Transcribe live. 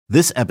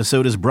This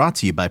episode is brought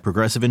to you by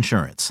Progressive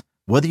Insurance.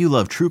 Whether you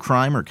love true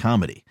crime or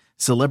comedy,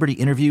 celebrity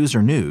interviews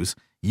or news,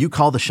 you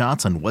call the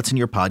shots on what's in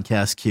your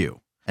podcast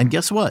queue. And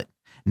guess what?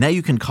 Now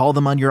you can call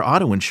them on your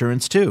auto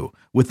insurance too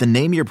with the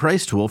Name Your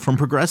Price tool from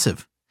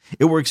Progressive.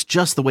 It works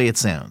just the way it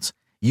sounds.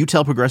 You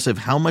tell Progressive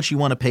how much you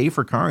want to pay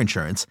for car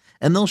insurance,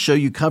 and they'll show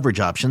you coverage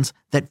options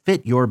that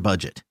fit your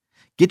budget.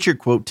 Get your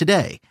quote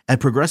today at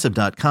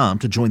Progressive.com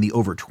to join the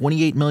over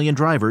 28 million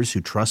drivers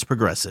who trust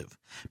Progressive.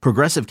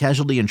 Progressive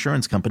Casualty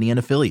Insurance Company and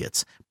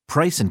Affiliates.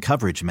 Price and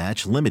coverage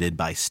match limited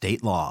by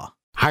state law.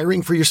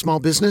 Hiring for your small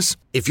business?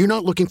 If you're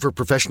not looking for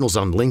professionals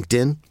on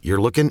LinkedIn,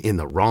 you're looking in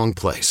the wrong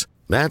place.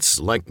 That's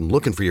like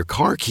looking for your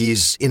car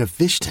keys in a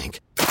fish tank.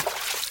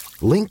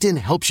 LinkedIn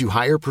helps you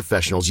hire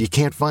professionals you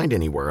can't find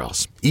anywhere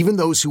else, even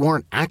those who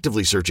aren't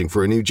actively searching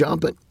for a new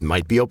job but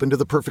might be open to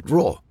the perfect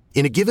role.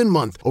 In a given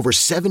month, over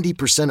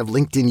 70% of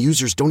LinkedIn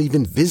users don't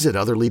even visit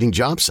other leading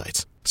job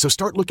sites. So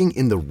start looking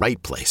in the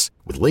right place.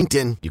 With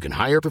LinkedIn, you can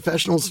hire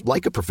professionals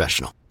like a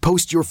professional.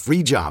 Post your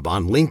free job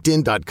on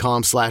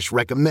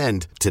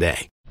linkedin.com/recommend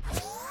today.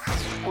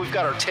 We've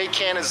got our take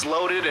cannons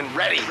loaded and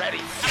ready.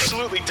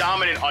 Absolutely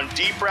dominant on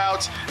deep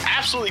routes.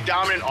 Absolutely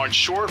dominant on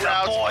short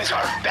routes. Boys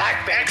are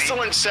back, baby.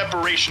 Excellent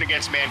separation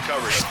against man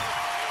coverage.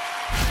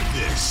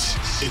 This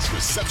is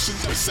Reception,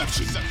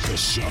 the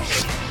show.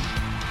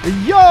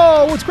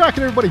 Yo, what's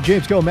cracking, everybody?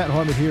 James Go, Matt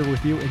Harmon here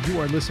with you, and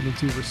you are listening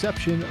to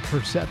Reception,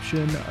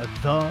 Perception,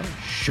 the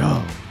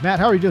show. Matt,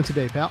 how are you doing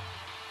today, pal?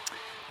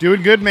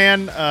 Doing good,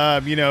 man.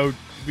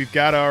 We've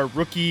got our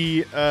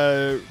rookie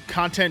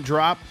content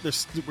drop. We're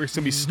going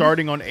to be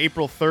starting on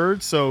April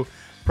 3rd, so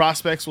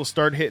prospects will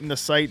start hitting the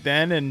site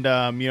then, and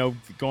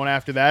going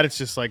after that, it's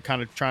just like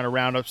kind of trying to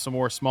round up some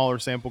more smaller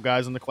sample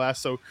guys in the class.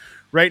 So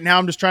right now,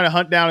 I'm just trying to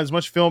hunt down as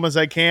much film as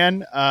I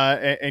can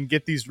and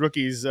get these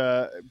rookies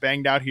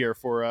banged out here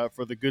for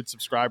the good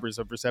subscribers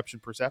of Reception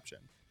Perception.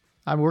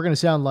 I mean, we're going to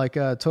sound like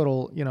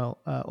total,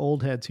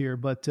 old heads here,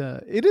 but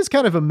it is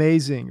kind of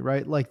amazing,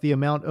 right? Like the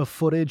amount of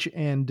footage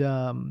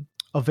and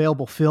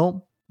available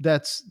film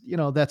that's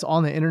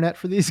on the internet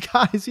for these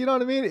guys. You know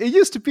what I mean? It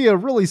used to be a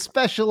really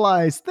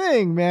specialized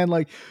thing, man.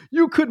 Like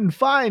you couldn't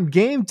find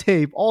game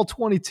tape, all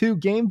 22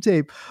 game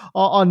tape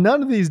on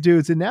none of these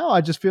dudes. And now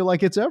I just feel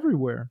like it's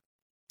everywhere.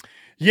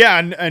 Yeah.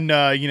 And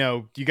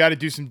you got to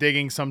do some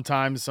digging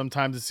sometimes.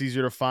 Sometimes it's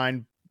easier to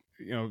find,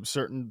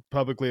 certain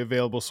publicly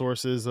available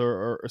sources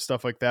or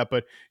stuff like that.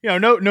 But,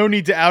 no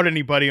need to out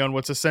anybody on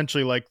what's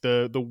essentially like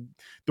the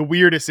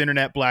weirdest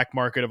internet black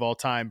market of all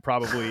time.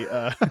 Probably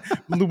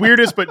the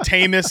weirdest, but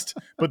tamest,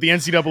 but the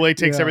NCAA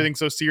takes everything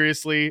so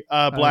seriously.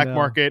 Black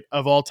market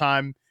of all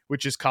time,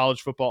 which is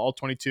college football, all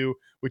 22,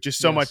 which is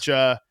so much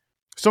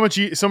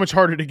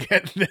harder to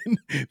get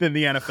than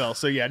the NFL.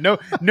 So yeah,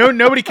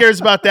 nobody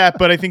cares about that,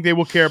 but I think they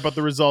will care about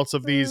the results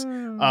of these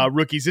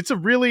rookies.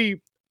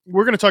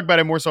 We're going to talk about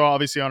it more so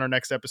obviously on our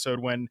next episode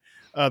when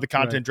the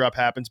content drop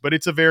happens, but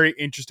it's a very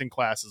interesting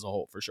class as a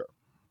whole for sure.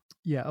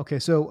 Yeah. Okay.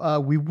 So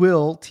we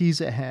will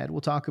tease ahead.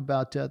 We'll talk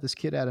about this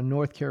kid out of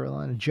North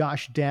Carolina,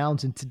 Josh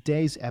Downs, in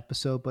today's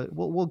episode, but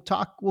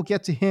we'll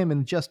get to him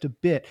in just a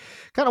bit.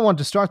 Kind of wanted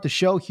to start the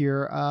show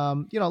here.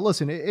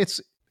 Listen,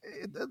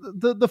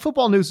 the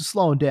football news is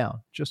slowing down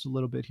just a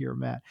little bit here,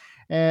 Matt.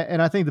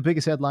 And I think the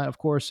biggest headline, of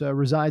course,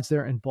 resides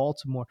there in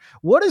Baltimore.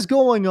 What is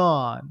going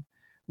on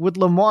with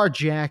Lamar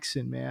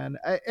Jackson, man?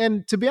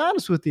 And to be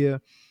honest with you,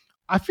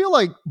 I feel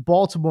like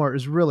Baltimore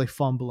is really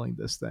fumbling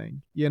this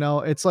thing.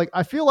 It's like,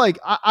 I feel like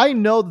I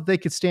know that they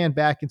could stand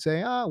back and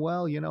say,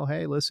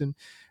 hey, listen,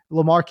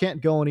 Lamar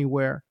can't go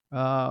anywhere.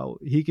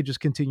 He could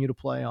just continue to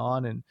play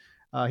on, and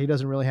he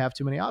doesn't really have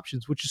too many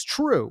options, which is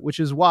true,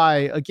 which is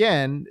why,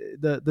 again,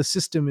 the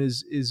system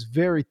is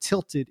very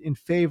tilted in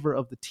favor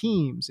of the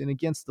teams and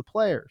against the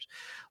players.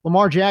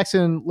 Lamar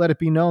Jackson let it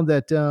be known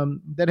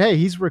that hey,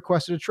 he's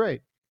requested a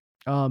trade.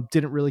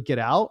 Didn't really get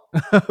out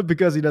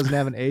because he doesn't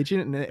have an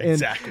agent.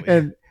 Exactly.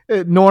 And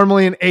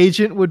normally an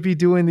agent would be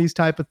doing these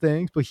type of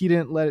things, but he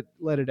didn't let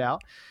it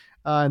out.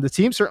 And the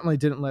team certainly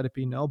didn't let it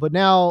be known. But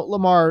now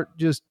Lamar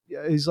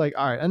he's like,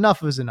 all right,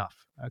 enough is enough.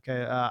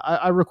 Okay.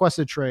 I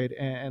requested a trade,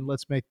 and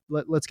let's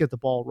get the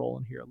ball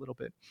rolling here a little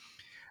bit.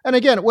 And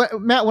again,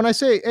 Matt, when I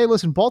say, hey,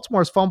 listen,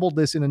 Baltimore's fumbled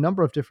this in a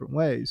number of different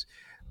ways.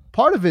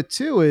 Part of it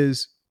too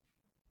is,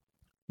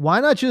 why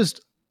not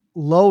just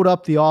load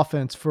up the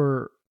offense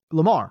for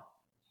Lamar?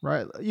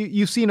 Right.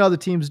 You've seen other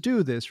teams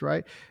do this,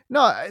 right?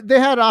 No, they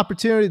had an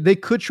opportunity. They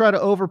could try to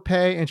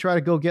overpay and try to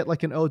go get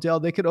like an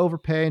Odell. They could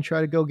overpay and try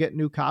to go get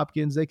Nuke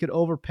Hopkins. They could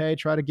overpay,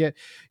 try to get,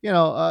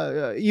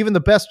 even the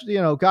best,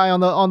 guy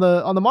on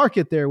the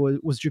market there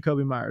was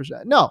Jacoby Myers.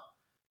 No,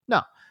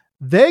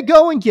 they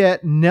go and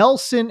get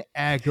Nelson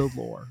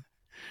Aguilar.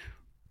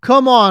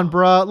 Come on,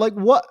 bro. Like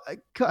what?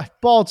 God,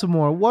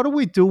 Baltimore, what are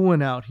we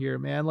doing out here,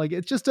 man? Like,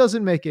 it just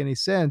doesn't make any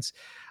sense.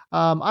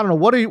 I don't know.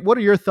 What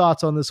are your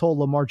thoughts on this whole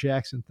Lamar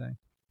Jackson thing?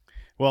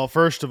 Well,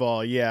 first of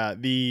all, yeah,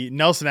 the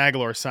Nelson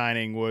Aguilar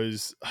signing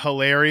was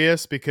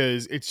hilarious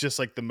because it's just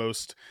like the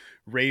most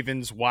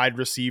Ravens wide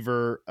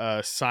receiver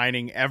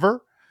signing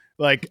ever.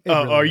 Like,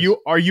 really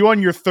are you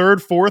on your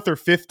third, fourth, or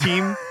fifth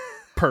team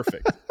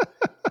perfect.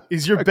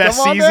 Is your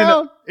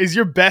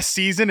best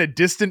season a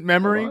distant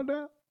memory?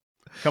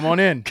 Come on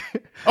in.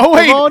 Oh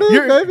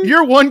wait,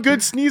 you're one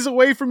good sneeze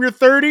away from your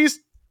 30s.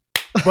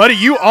 Buddy,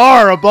 you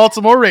are a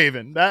Baltimore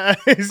Raven. That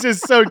is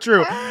just so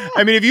true.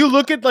 I mean, if you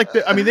look at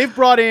they've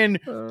brought in,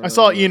 I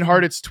saw Ian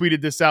Hartitz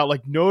tweeted this out,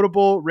 like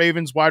notable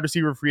Ravens wide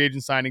receiver free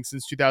agent signings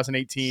since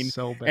 2018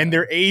 and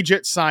their age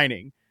at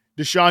signing.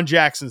 Deshaun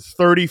Jackson's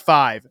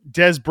 35,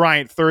 Dez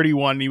Bryant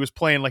 31, and he was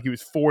playing like he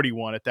was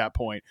 41 at that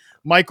point.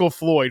 Michael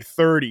Floyd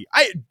 30.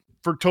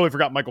 Totally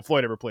forgot Michael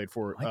Floyd ever played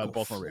for the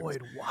Baltimore Ravens.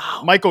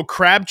 Wow. Michael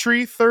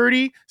Crabtree,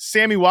 30.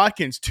 Sammy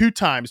Watkins, 2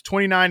 times,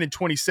 29 and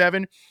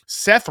 27.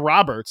 Seth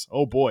Roberts,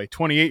 oh boy,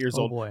 28 years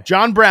old. Boy.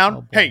 John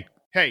Brown, hey,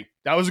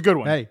 that was a good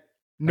one. Hey,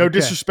 no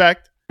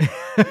disrespect.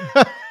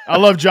 I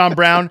love John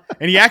Brown,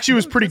 and he actually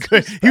was pretty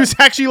good. He was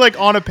actually like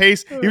on a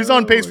pace. He was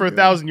on pace for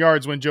 1,000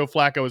 yards when Joe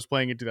Flacco was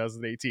playing in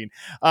 2018.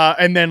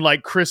 And then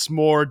like Chris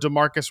Moore,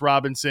 Demarcus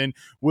Robinson,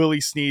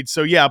 Willie Snead.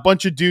 So yeah, a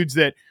bunch of dudes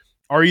that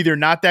are either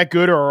not that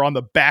good or are on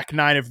the back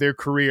nine of their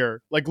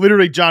career. Like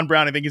literally John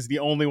Brown, I think, is the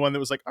only one that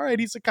was like, all right,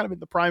 he's kind of in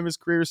the prime of his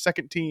career,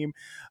 second team.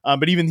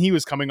 But even he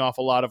was coming off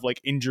a lot of like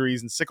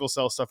injuries and sickle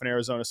cell stuff in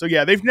Arizona. So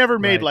yeah, they've never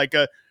made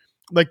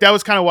that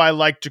was kind of why I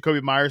liked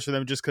Jacoby Myers for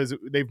them, just because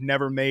they've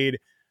never made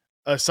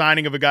a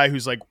signing of a guy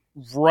who's like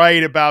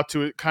right about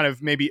to kind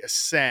of maybe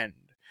ascend.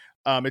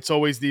 It's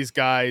always these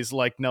guys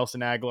like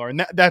Nelson Aguilar.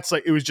 And that's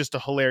like, it was just a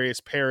hilarious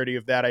parody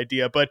of that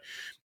idea. But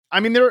I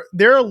mean,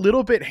 they're a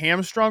little bit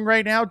hamstrung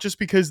right now just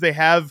because they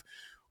have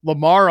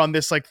Lamar on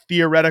this like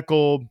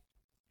theoretical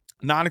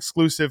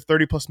non-exclusive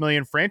 30+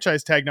 million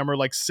franchise tag number,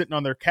 like sitting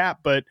on their cap.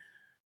 But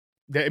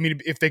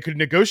if they could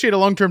negotiate a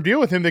long-term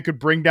deal with him, they could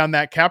bring down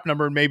that cap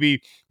number and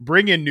maybe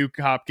bring in Nuke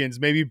Hopkins,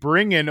 maybe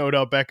bring in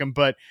Odell Beckham,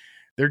 but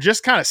they're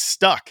just kind of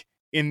stuck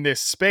in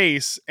this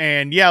space.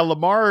 And yeah,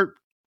 Lamar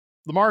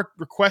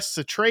requests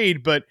a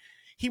trade, but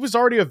he was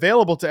already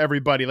available to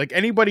everybody. Like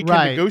anybody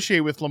can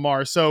negotiate with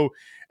Lamar. So,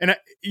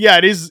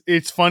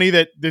 it's funny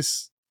that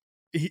this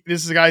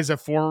guy's a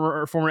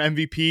former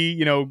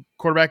MVP,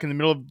 quarterback in the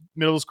middle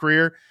of his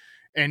career,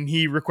 and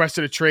he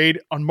requested a trade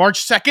on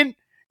March 2nd.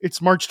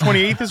 It's March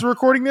 28th as we're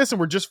recording this, and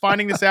we're just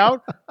finding this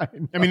out.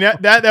 I mean,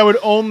 that would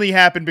only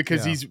happen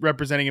because he's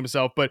representing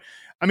himself. But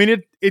I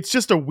mean, it's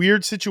just a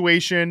weird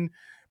situation.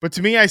 But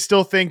to me, I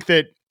still think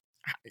that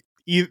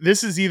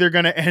this is either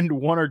going to end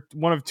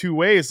one of two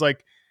ways.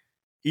 Like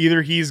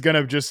either he's going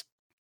to just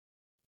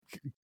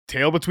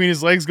tail between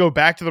his legs, go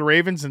back to the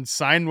Ravens and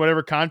sign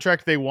whatever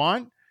contract they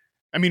want.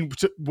 I mean,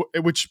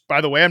 which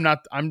by the way,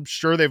 I'm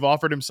sure they've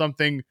offered him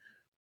something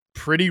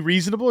pretty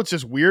reasonable. It's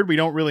just weird. We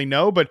don't really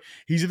know, but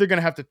he's either going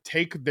to have to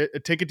take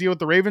a deal with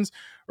the Ravens,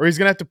 or he's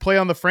going to have to play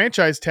on the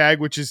franchise tag,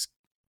 which is,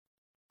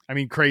 I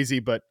mean, crazy,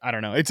 but I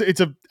don't know.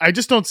 I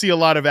just don't see a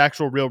lot of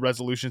actual real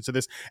resolutions to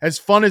this. As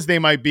fun as they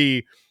might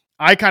be,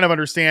 I kind of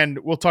understand,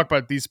 we'll talk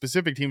about these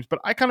specific teams, but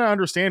I kind of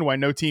understand why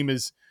no team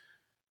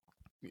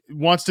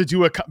wants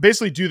to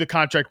basically do the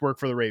contract work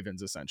for the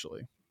Ravens,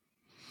 essentially.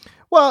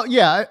 Well,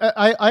 yeah,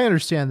 I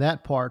understand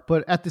that part,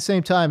 but at the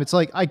same time, it's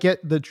like I get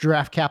the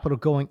draft capital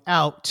going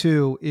out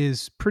too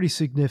is pretty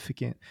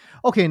significant.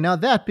 Okay, now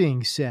that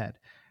being said,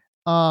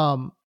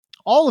 all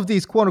of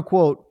these quote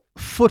unquote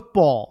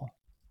football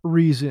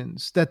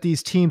reasons that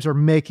these teams are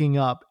making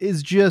up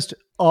is just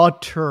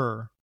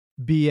utter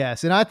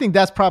BS. And I think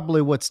that's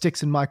probably what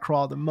sticks in my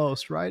craw the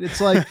most, right?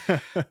 It's like,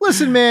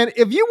 listen, man,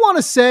 if you want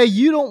to say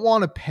you don't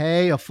want to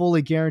pay a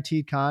fully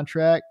guaranteed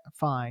contract,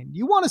 fine.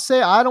 You want to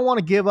say, I don't want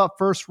to give up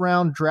first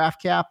round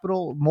draft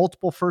capital,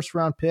 multiple first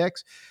round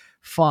picks,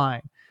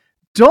 fine.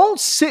 Don't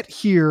sit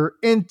here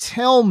and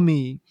tell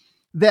me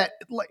that,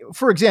 like,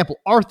 for example,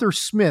 Arthur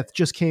Smith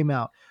just came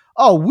out.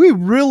 Oh, we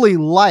really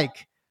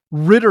like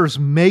Ritter's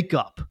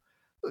makeup.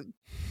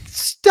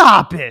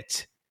 Stop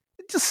it.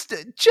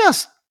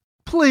 Just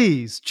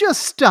please,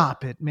 just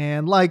stop it,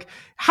 man. Like,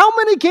 how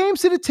many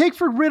games did it take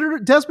for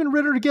Desmond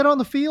Ridder to get on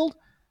the field?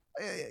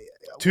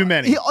 Too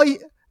many.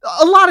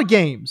 A lot of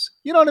games.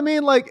 You know what I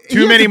mean? Like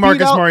too many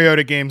Marcus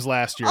Mariota games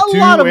last year. A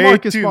lot of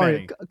Marcus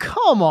Mariota.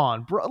 Come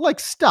on, bro. Like,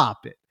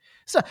 stop it.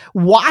 So,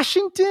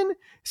 Washington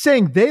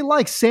saying they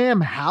like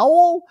Sam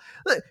Howell.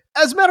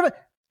 As a matter of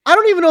fact, I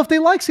don't even know if they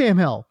like Sam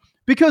Howell,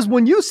 because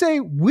when you say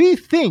we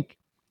think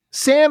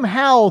Sam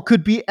Howell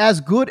could be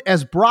as good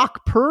as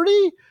Brock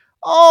Purdy,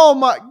 oh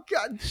my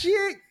God.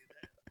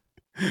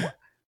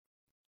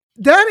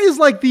 That is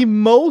like the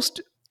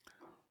most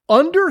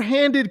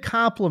underhanded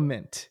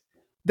compliment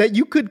that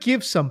you could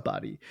give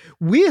somebody.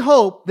 We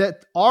hope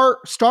that our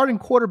starting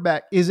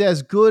quarterback is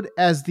as good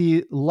as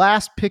the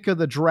last pick of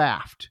the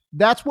draft.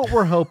 That's what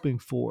we're hoping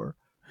for.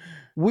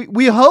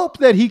 We hope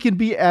that he can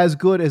be as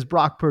good as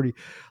Brock Purdy.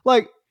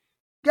 Like,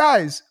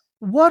 guys,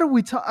 what are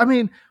we talking? I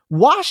mean,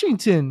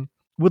 Washington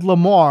with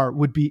Lamar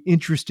would be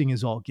interesting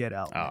as all get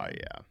out. Oh,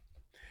 yeah.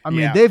 I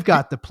mean, they've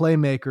got the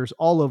playmakers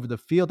all over the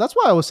field. That's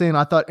why I was saying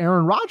I thought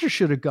Aaron Rodgers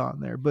should have gone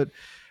there. But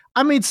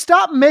I mean,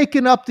 stop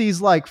making up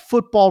these like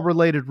football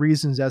related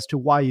reasons as to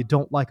why you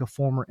don't like a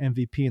former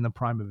MVP in the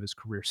prime of his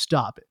career.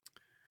 Stop it.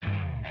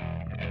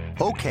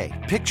 Okay,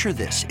 picture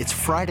this. It's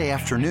Friday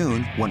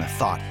afternoon when a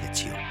thought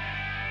hits you.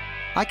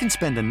 I can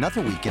spend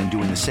another weekend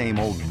doing the same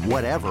old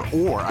whatever,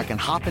 or I can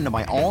hop into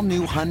my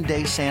all-new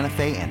Hyundai Santa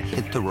Fe and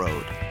hit the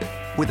road.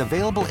 With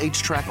available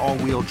H-Track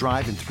all-wheel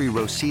drive and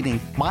 3-row seating,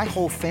 my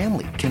whole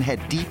family can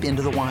head deep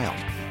into the wild.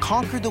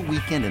 Conquer the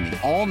weekend in the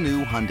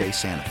all-new Hyundai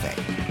Santa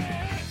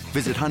Fe.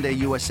 Visit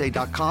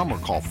HyundaiUSA.com or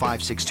call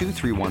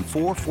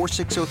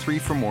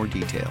 562-314-4603 for more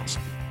details.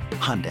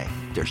 Hyundai,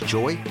 there's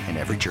joy in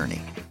every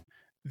journey.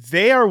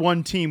 They are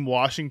one team,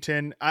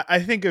 Washington. I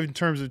think in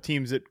terms of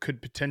teams that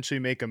could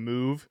potentially make a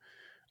move,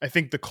 I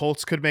think the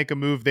Colts could make a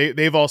move.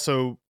 They've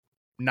also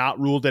not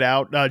ruled it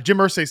out. Jim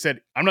Irsay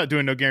said, I'm not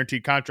doing no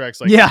guaranteed contracts.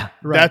 Like, yeah,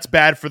 right. That's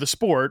bad for the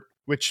sport,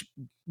 which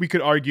we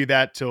could argue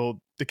that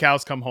till the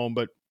cows come home,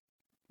 but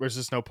there's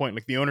just no point.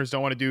 Like, the owners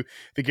don't want to do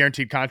the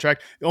guaranteed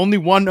contract. Only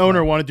one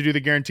owner wanted to do the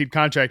guaranteed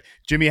contract,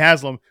 Jimmy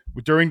Haslam,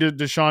 during the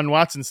Deshaun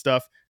Watson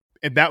stuff.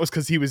 And that was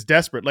because he was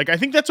desperate. Like, I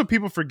think that's what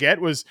people forget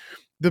was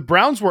the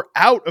Browns were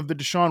out of the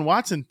Deshaun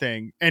Watson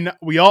thing. And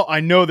I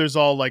know there's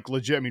all like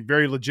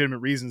very legitimate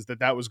reasons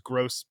that was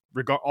gross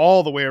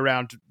all the way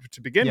around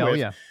to begin with.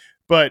 Yeah.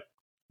 But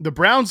the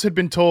Browns had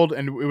been told,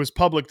 and it was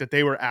public, that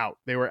they were out.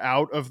 They were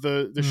out of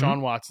the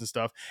Deshaun Watson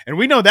stuff. And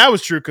we know that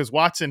was true because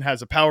Watson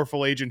has a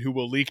powerful agent who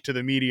will leak to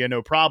the media,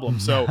 no problem.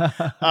 So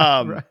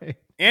right.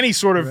 Any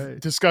sort of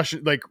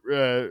discussion,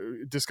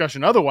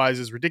 discussion otherwise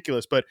is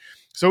ridiculous. But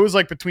so it was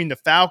like between the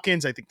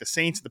Falcons, I think the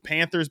Saints, the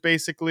Panthers,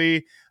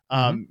 basically.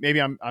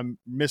 Maybe I'm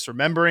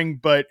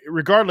misremembering, but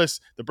regardless,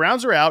 the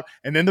Browns are out.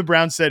 And then the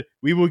Browns said,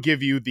 we will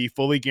give you the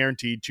fully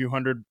guaranteed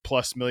 $200+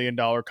 million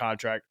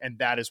contract. And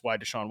that is why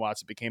Deshaun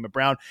Watson became a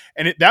Brown.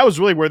 And that was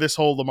really where this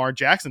whole Lamar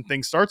Jackson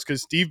thing starts,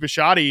 because Steve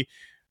Bisciotti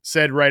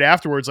said right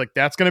afterwards, like,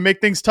 that's going to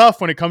make things tough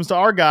when it comes to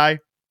our guy,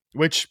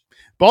 which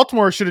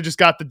Baltimore should have just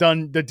got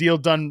the deal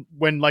done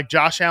when like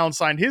Josh Allen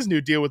signed his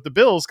new deal with the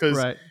Bills,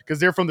 because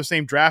they're from the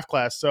same draft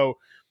class. So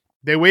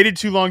they waited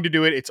too long to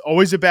do it. It's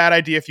always a bad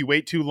idea if you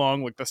wait too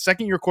long. Like, the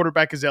second your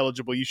quarterback is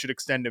eligible, you should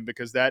extend him,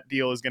 because that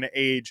deal is going to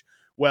age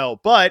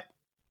well. But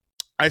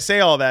I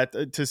say all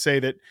that to say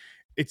that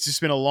it's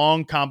just been a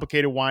long,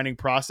 complicated, winding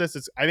process.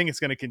 I think it's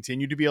going to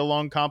continue to be a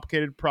long,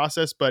 complicated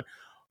process. But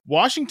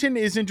Washington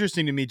is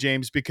interesting to me,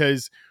 James,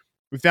 because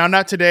we found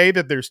out today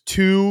that there's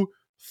 2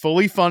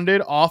 fully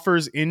funded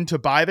offers in to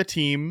buy the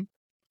team.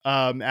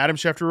 Adam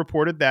Schefter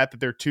reported that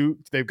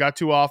they've got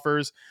 2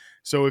 offers.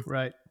 So if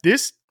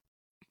this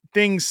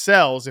thing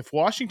sells, if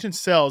Washington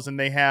sells and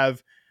they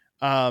have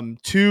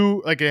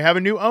they have a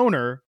new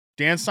owner,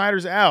 Dan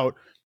Snyder's out,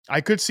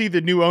 I could see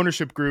the new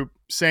ownership group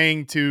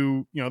saying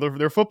to,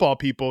 their football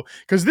people,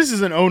 because this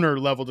is an owner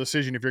level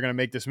decision. If you're going to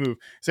make this move,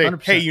 say,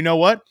 100%. Hey, you know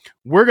what?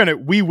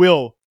 We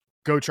will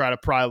go try to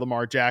pry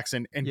Lamar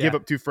Jackson and give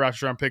up 2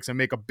 first-round picks and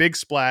make a big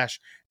splash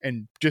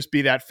and just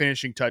be that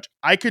finishing touch.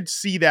 I could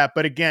see that,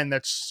 but again,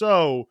 that's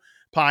so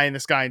pie in the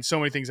sky and so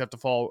many things have to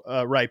fall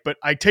right. But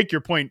I take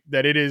your point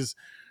that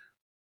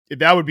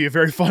that would be a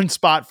very fun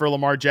spot for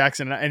Lamar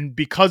Jackson. And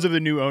because of the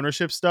new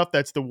ownership stuff,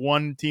 that's the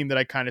one team that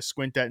I kind of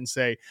squint at and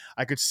say,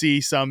 I could see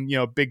some,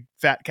 big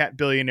fat cat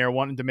billionaire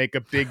wanting to make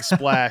a big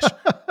splash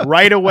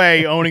right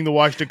away, owning the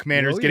Washington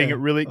Commanders, getting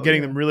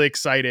them really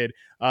excited,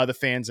 the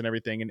fans and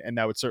everything. And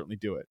that would certainly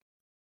do it.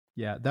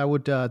 Yeah, that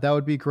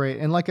would be great.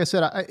 And like I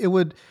said, it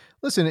would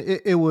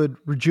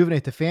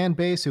rejuvenate the fan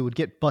base. It would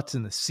get butts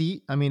in the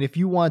seat. I mean, if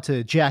you want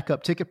to jack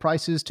up ticket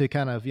prices to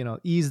kind of,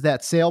 ease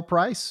that sale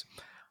price,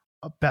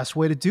 a best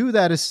way to do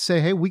that is to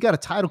say, hey, we got a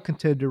title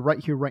contender right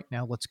here, right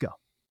now. Let's go.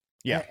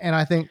 Yeah. And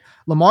I think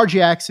Lamar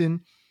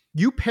Jackson,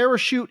 you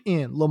parachute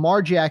in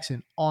Lamar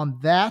Jackson on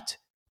that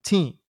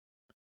team.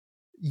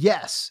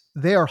 Yes,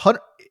 they are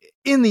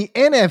in the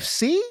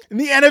NFC. In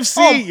the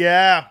NFC,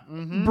 yeah.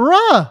 Mm-hmm.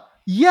 Bruh.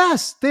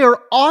 Yes, they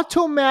are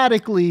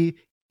automatically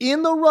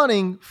in the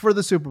running for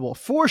the Super Bowl.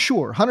 For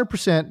sure.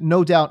 100%.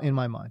 No doubt in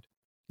my mind.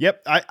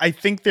 Yep. I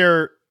think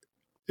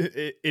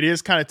it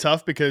is kind of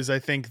tough, because I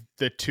think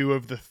the 2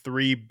 of the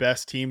 3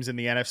 best teams in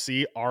the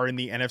NFC are in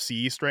the NFC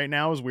East right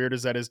now, as weird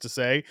as that is to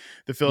say,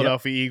 the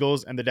Philadelphia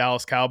Eagles and the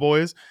Dallas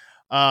Cowboys.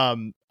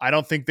 I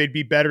don't think they'd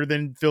be better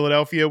than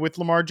Philadelphia with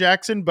Lamar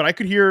Jackson, but I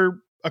could hear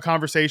a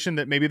conversation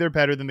that maybe they're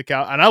better than the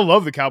Cowboys. And I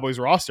love the Cowboys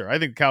roster. I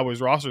think the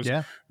Cowboys roster is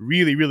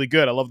really, really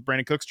good. I love the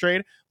Brandon Cooks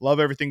trade. Love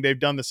everything they've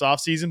done this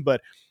offseason,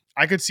 but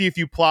I could see if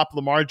you plop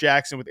Lamar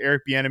Jackson with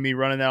Eric Bieniemy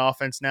running that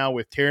offense now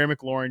with Terry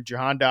McLaurin,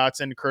 Jahan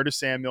Dotson, Curtis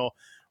Samuel,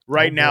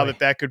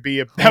 that could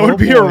be a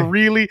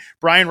really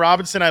Brian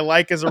Robinson I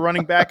like as a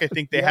running back. I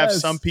think they have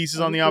some pieces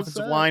on the 100%.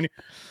 Offensive line.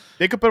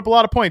 They could put up a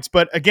lot of points,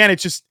 but again,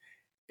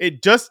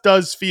 it just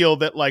does feel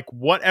that like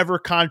whatever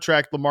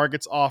contract Lamar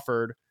gets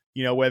offered,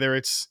 whether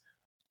it's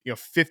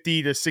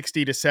 50 to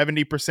 60 to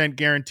 70%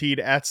 guaranteed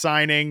at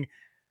signing,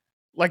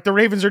 like the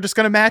Ravens are just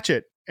going to match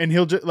it. And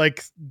he'll just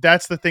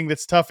that's the thing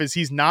that's tough, is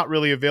he's not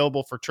really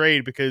available for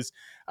trade, because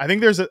I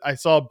think I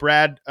saw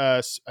Brad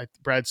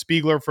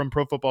Spiegler from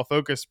Pro Football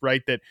Focus,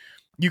 right, that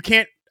you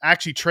can't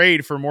actually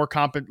trade for more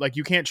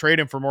you can't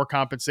trade him for more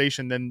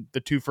compensation than the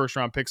 2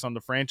 first-round picks on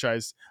the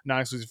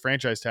non-exclusive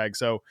franchise tag.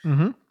 So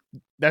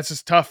that's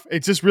just tough.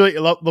 It's just really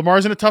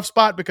Lamar's in a tough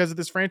spot because of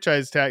this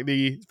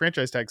the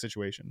franchise tag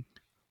situation.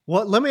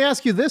 Well, let me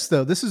ask you this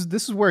though. This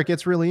is where it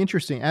gets really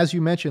interesting. As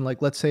you mentioned,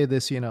 like let's say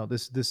this,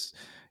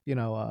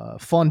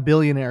 fun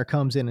billionaire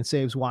comes in and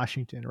saves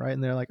Washington, right?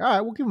 And they're like, all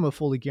right, we'll give him a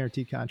fully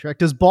guaranteed contract.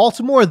 Does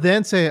Baltimore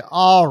then say,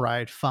 all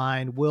right,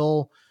 fine,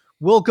 we'll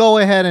go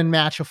ahead and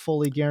match a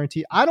fully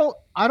guaranteed? I don't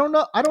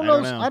know. I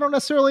don't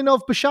necessarily know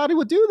if Bisciotti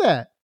would do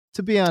that,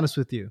 to be honest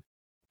with you.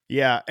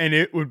 Yeah, and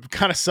it would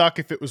kind of suck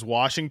if it was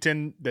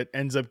Washington that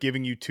ends up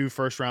giving you 2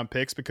 first-round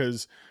picks,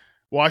 because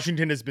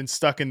Washington has been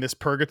stuck in this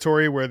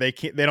purgatory where they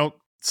don't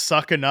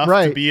suck enough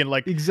to be in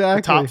like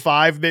the top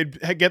 5.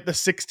 They'd get the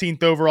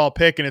 16th overall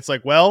pick, and it's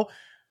like, well,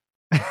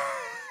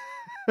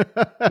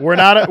 we're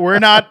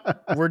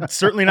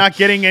certainly not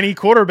getting any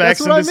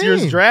quarterbacks in this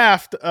year's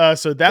draft.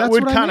 So that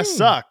would kind of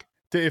suck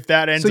if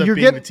that ends up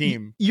being the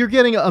team. You're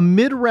getting a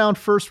mid-round,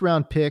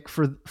 first-round pick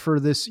for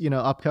this,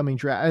 upcoming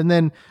draft. And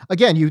then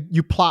again,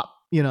 you plop,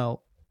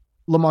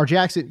 Lamar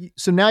Jackson.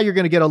 So now you're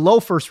going to get a low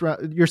first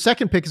round. Your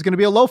second pick is going to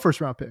be a low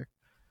first-round pick.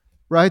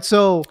 Right.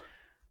 So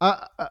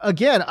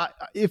again,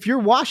 if you're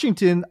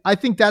Washington, I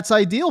think that's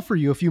ideal for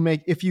you.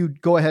 If you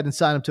go ahead and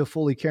sign him to a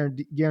fully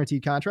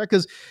guaranteed contract,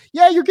 because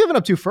you're giving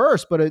up 2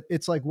 firsts, but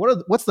it's like,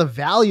 what's the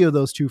value of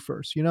those 2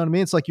 firsts? You know what I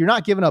mean? It's like, you're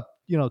not giving up,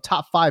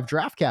 top 5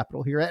 draft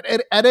capital here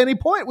at any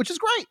point, which is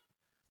great.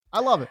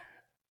 I love it.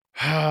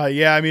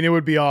 Yeah. I mean, it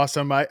would be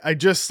awesome. I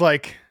just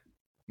like,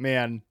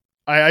 man,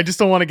 I just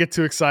don't want to get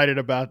too excited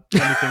about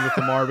anything with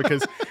Lamar,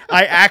 because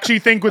I actually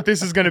think what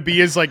this is going to be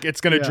is like,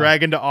 it's going to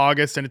drag into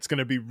August, and it's going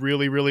to be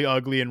really, really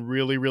ugly and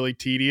really, really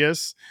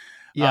tedious.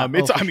 Yeah.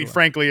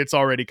 Frankly, it's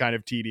already kind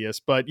of tedious,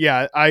 but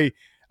yeah,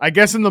 I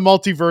guess in the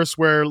multiverse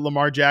where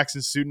Lamar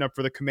Jackson's suiting up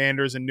for the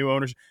Commanders and new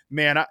owners,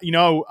 man,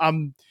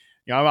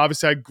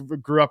 obviously I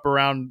grew up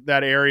around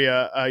that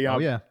area.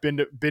 Been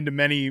to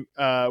many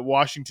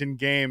Washington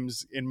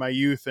games in my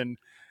youth, and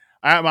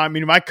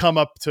my come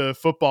up to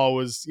football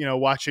was,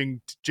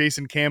 watching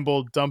Jason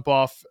Campbell dump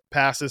off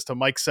passes to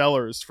Mike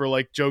Sellers for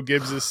like Joe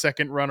Gibbs'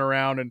 second run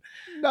around. And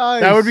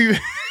that would be,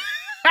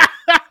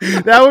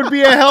 that would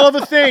be a hell of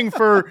a thing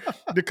for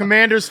the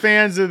Commanders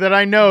fans that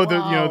I know.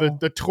 Wow.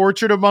 The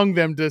tortured among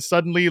them to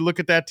suddenly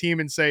look at that team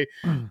and say,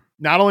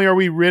 not only are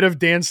we rid of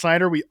Dan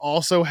Snyder, we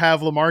also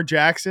have Lamar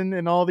Jackson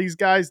and all these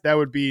guys. That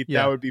would be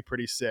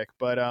pretty sick.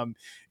 But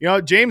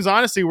James,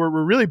 honestly, we're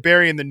really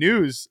burying the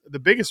news. The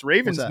biggest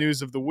Ravens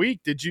news of the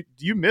week.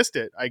 You missed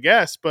it, I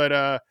guess.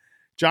 But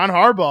John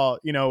Harbaugh,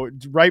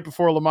 right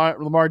before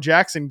Lamar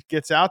Jackson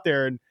gets out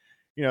there and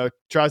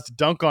tries to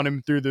dunk on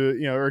him through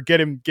the or get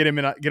him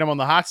on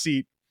the hot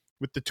seat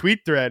with the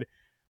tweet thread.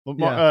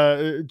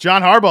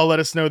 John Harbaugh let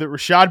us know that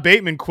Rashad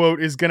Bateman,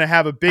 quote, is going to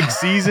have a big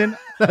season.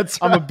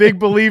 I'm a big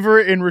believer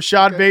in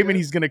Rashad Bateman.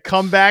 He's going to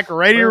come back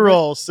ready to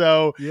roll.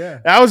 So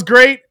that was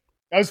great.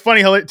 That was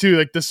funny how like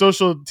the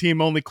social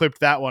team only clipped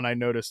that one. I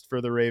noticed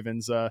for the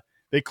Ravens.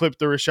 They clipped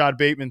the Rashad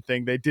Bateman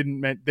thing. They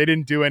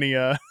didn't do any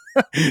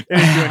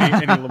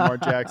any Lamar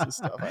Jackson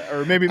stuff,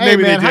 or maybe they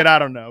did. I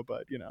don't know,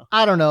 but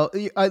I don't know.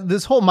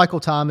 This whole Michael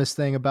Thomas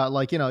thing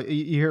about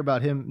you hear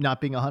about him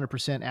not being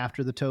 100%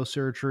 after the toe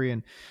surgery,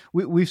 and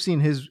we've seen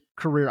his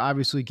career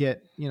obviously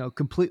get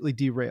completely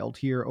derailed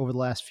here over the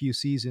last few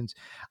seasons.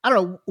 I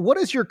don't know, what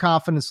is your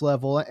confidence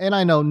level? And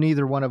I know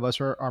neither one of us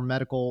are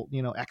medical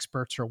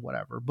experts or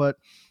whatever, but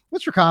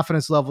what's your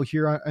confidence level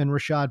here in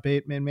Rashad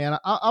Bateman, man?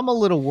 I'm a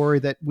little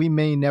worried that we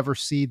may never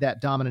see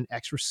that dominant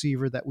X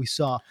receiver that we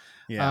saw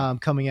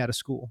coming out of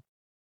school.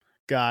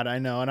 God, I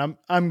know. And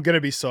I'm going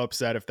to be so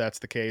upset if that's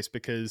the case,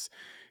 because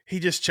he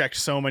just checked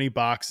so many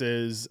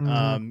boxes.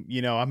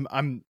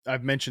 Mm-hmm.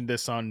 I've mentioned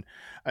this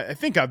I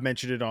think I've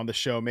mentioned it on the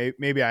show.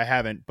 Maybe I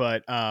haven't,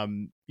 but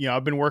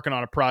I've been working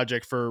on a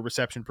project for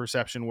Reception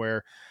Perception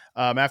where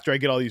after I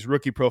get all these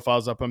rookie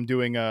profiles up, I'm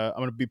going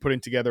to be putting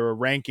together a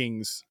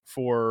rankings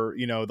for,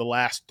 the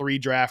last 3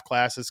 draft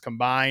classes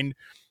combined.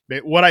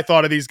 What I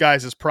thought of these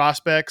guys as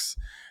prospects.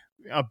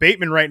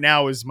 Bateman right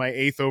now is my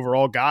 8th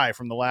overall guy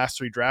from the last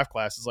 3 draft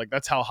classes. Like,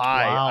 that's how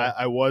high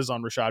I was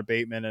on Rashad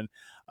Bateman. And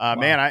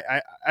man,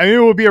 I mean,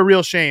 it would be a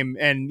real shame.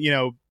 And,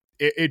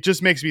 it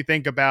just makes me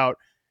think about,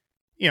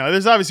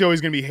 there's obviously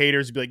always going to be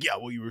haters who be like, yeah,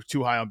 well, you were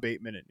too high on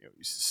Bateman and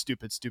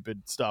stupid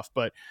stuff.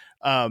 But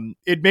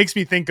it makes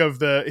me think of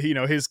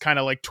his kind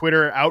of like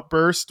Twitter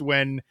outburst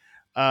when,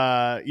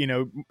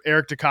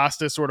 Eric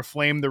DeCosta sort of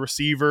flamed the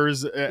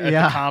receivers at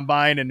the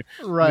combine, and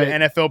the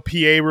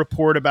NFLPA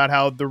report about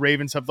how the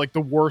Ravens have like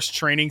the worst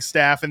training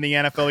staff in the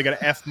NFL. They got an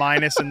F-,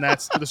 and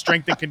that's the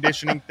strength and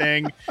conditioning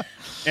thing.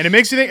 And it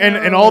makes you think,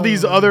 and all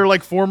these other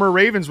like former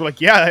Ravens were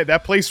like, yeah,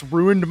 that place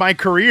ruined my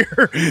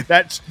career.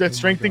 that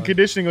strength and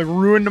conditioning like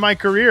ruined my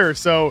career.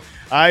 So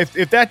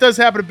if that does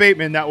happen to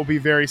Bateman, that will be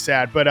very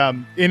sad. But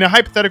in a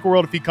hypothetical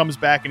world, if he comes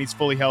back and he's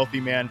fully healthy,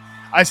 man,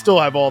 I still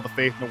have all the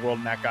faith in the world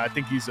in that guy. I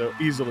think he's a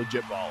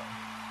legit baller.